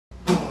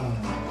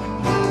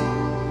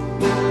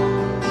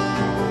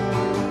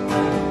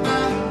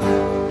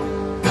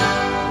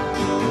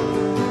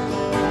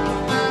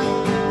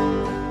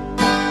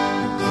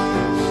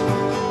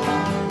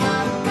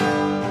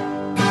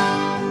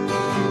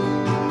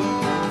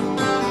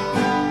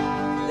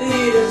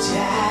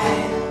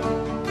tired.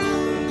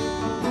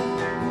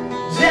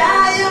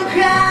 Dry your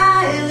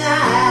crying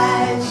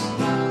eyes.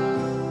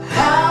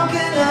 How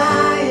can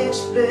I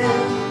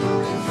explain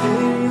the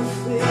fear you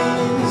feel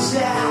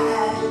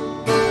inside?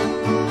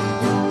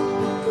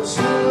 'Cause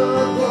we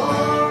were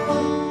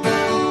born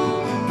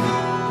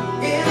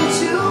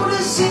into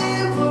the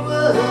simple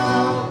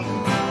world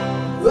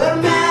where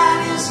man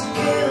is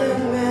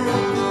killing man.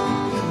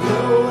 No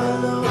one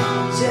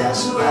knows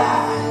just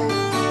why.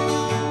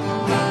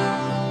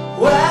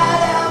 What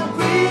have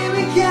we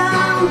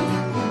become?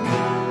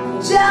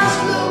 Just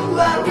look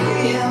what we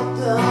have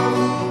done.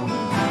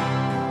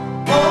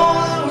 All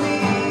that we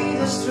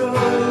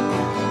destroyed,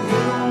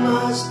 you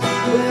must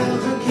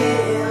build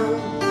again.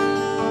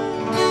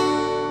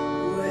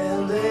 When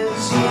the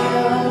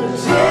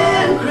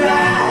children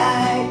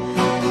cry,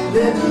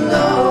 let them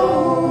know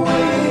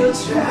we'll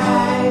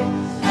try.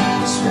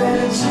 It's when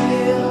the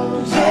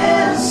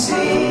children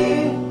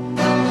sing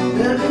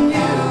that the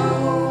new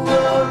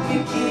world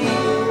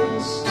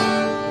begins.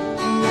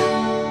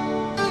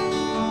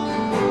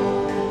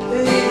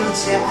 Little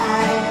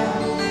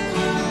child,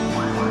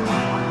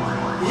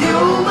 you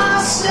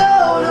must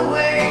show the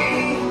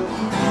way,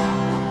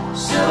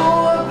 show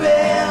a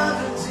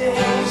better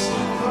days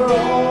for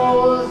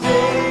all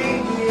day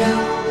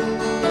beyond.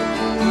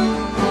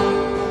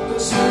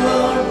 'Cause we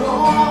were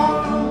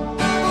born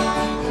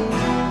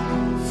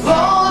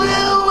for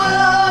the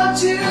world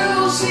to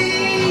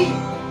see.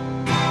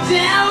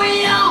 Then we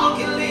all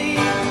can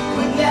live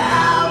with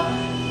love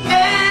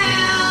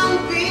and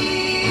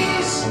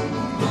peace.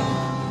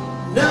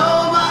 No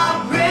more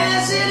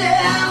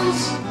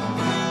presidents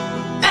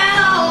and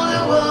all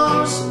the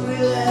wars we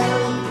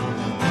left.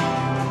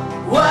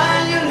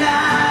 One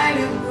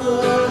united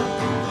world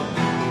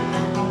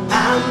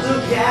under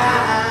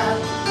God.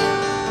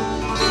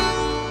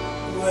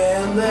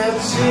 When the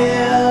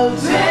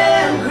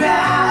children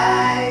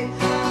cry,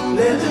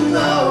 let them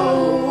know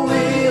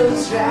we'll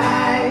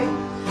try.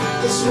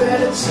 It's where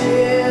the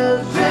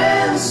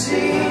children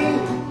sing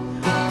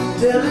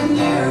till the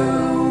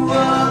new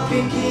world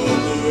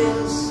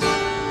begins.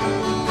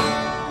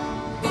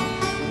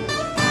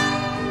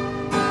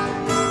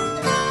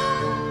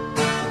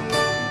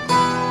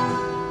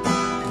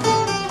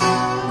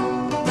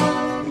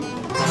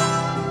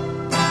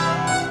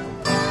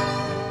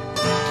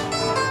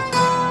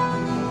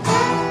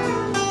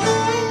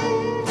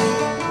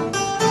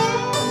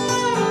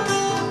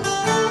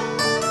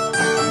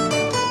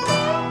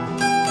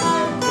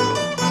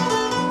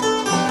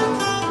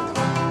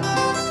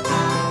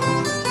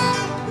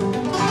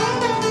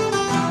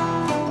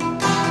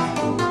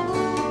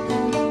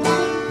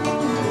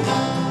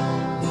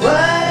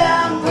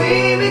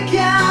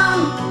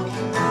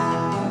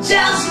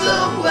 Just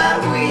look what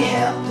we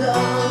have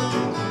done.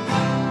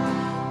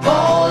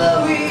 All that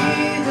we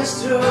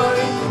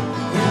destroyed,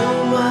 you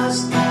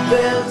must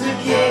build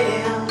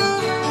again.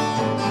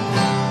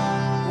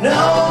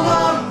 No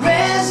more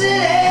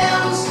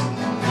presidents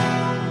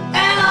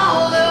and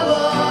all the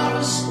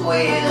wars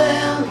we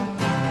left.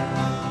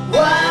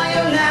 One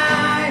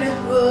united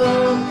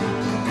world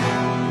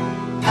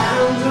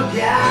under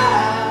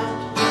God.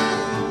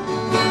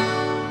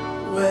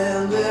 When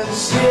the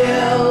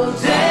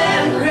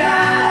children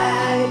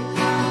cry,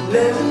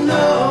 let them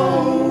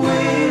know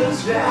we'll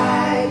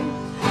try.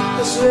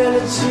 'Cause when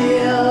the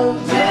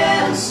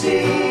children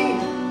sing,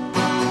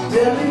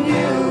 then the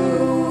new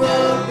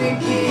world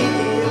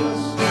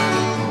begins.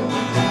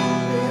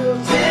 We'll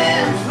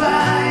then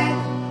fight,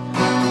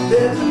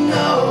 let them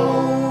know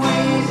we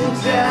can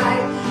try.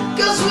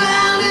 'Cause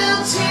when the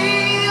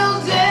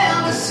children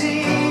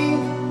sing,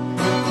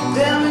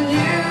 then the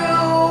new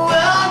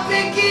world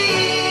begins.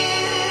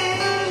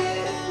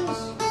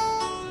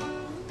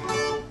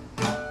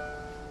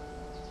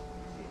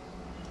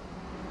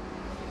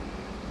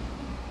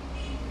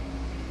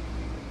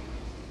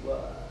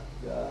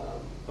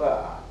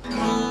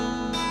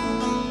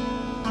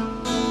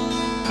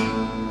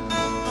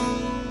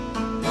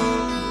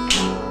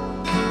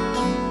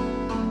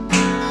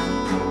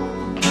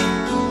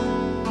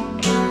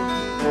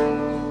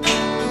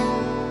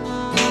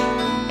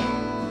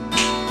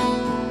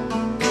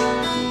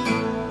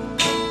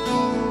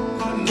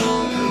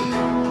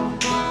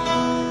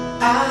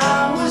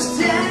 I was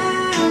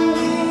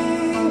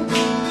standing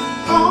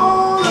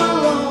all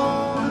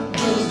alone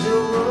against the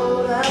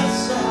world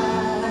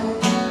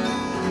outside.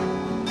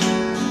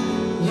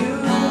 You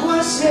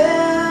were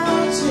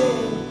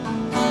searching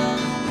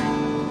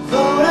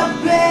for a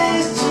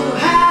place to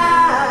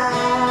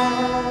hide,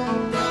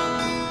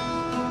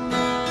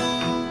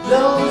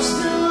 lost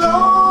and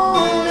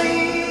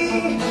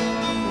lonely.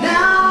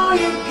 Now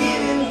you're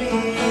giving me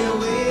the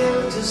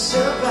will to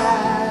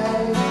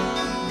survive.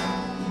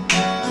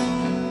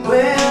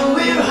 When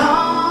we're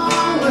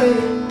hungry,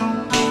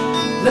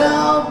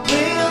 love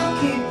will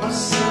keep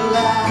us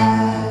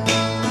alive.